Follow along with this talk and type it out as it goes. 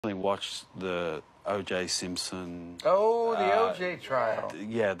Watched the O.J. Simpson. Oh, the O.J. trial.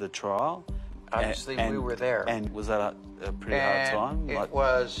 Yeah, the trial. Obviously, we were there. And was that a pretty hard time? It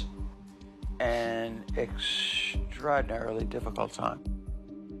was an extraordinarily difficult time.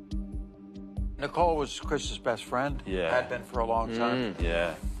 Nicole was Chris's best friend. Yeah. Had been for a long time.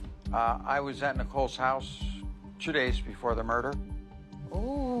 Yeah. I was at Nicole's house 2 days before the murder.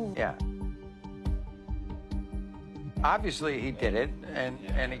 Oh. Yeah. Obviously, he did it,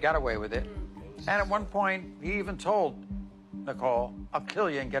 and he got away with it. And at one point, he even told Nicole, I'll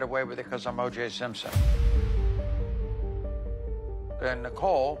kill you and get away with it because I'm O.J. Simpson. And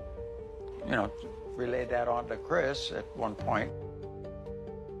Nicole, relayed that on to Chris at one point.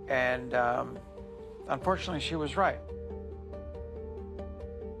 And unfortunately, she was right.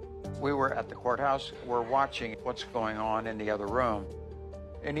 We were at the courthouse. We're watching what's going on in the other room.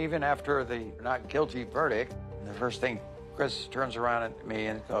 And even after the not guilty verdict, the first thing, Chris turns around at me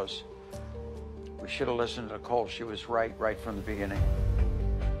and goes, we should have listened to Nicole. She was right from the beginning.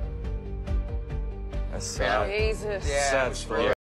 That's sad. Jesus. Yeah, Sad story.